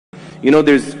You know,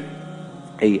 there's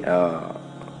a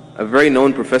very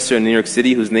known professor in New York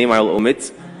City whose name I'll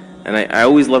omit, and I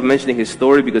always love mentioning his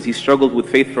story because he struggled with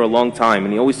faith for a long time,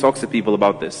 and he always talks to people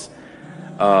about this.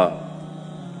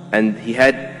 And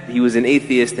he was an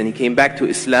atheist, and he came back to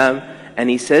Islam, and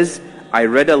he says, I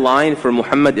read a line for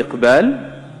Muhammad Iqbal,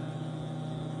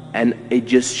 and it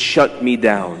just shut me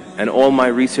down, and all my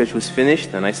research was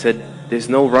finished, and I said, there's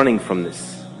no running from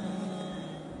this.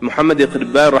 Muhammad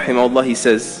Iqbal, rahimahullah, he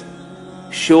says,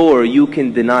 sure, you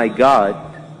can deny God,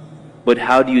 but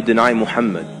how do you deny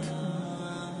Muhammad?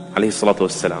 Alayhi salatu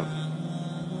wassalam.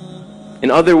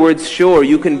 In other words, sure,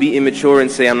 you can be immature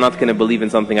and say, I'm not going to believe in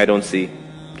something I don't see.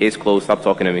 Case closed, stop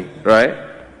talking to me, right?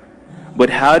 But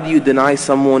how do you deny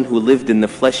someone who lived in the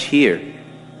flesh here,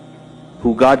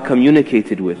 who God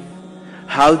communicated with?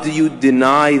 How do you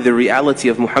deny the reality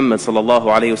of Muhammad sallallahu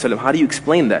alayhi wasallam? How do you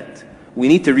explain that? We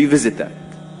need to revisit that.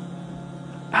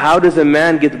 How does a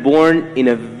man get born in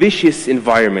a vicious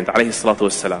environment, alayhi salatu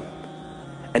wasalam,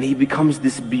 and he becomes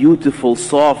this beautiful,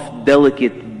 soft,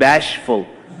 delicate, bashful,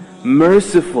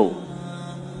 merciful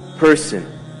person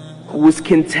who was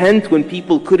content when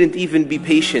people couldn't even be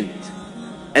patient,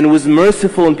 and was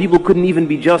merciful when people couldn't even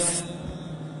be just,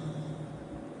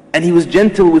 and he was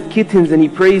gentle with kittens, and he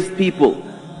praised people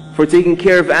for taking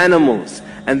care of animals.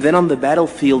 And then on the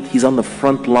battlefield, he's on the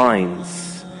front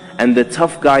lines, and the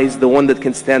tough guy is the one that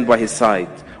can stand by his side,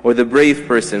 or the brave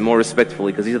person, more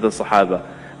respectfully, because these are the Sahaba,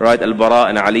 right? Al-Bara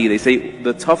and Ali, they say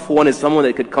the tough one is someone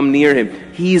that could come near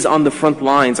him. He's on the front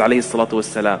lines, alayhi salatu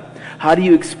wassalam. How do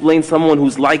you explain someone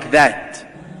who's like that,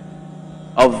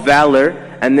 of valor,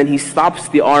 and then he stops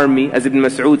the army, as Ibn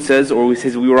Mas'ud says, or he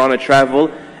says we were on a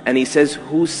travel, and he says,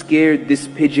 who scared this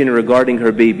pigeon regarding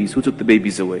her babies? Who took the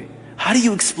babies away? How do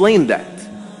you explain that?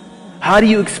 How do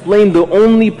you explain the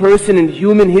only person in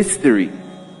human history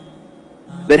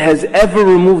that has ever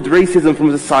removed racism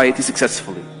from society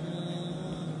successfully?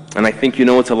 And I think you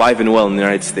know it's alive and well in the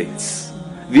United States.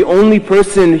 The only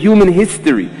person in human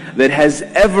history that has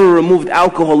ever removed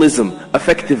alcoholism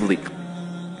effectively,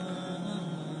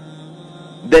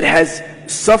 that has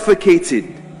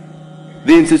suffocated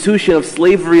the institution of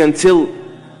slavery until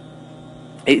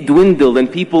it dwindled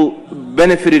and people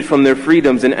benefited from their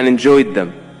freedoms and enjoyed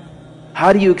them.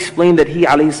 How do you explain that he,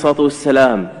 alayhi salatu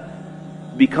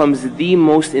wasalam, becomes the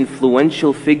most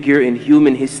influential figure in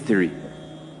human history?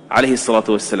 Alayhi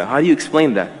salatu wasalam. How do you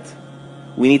explain that?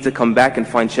 We need to come back and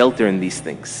find shelter in these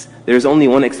things. There's only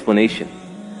one explanation.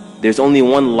 There's only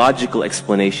one logical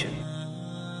explanation.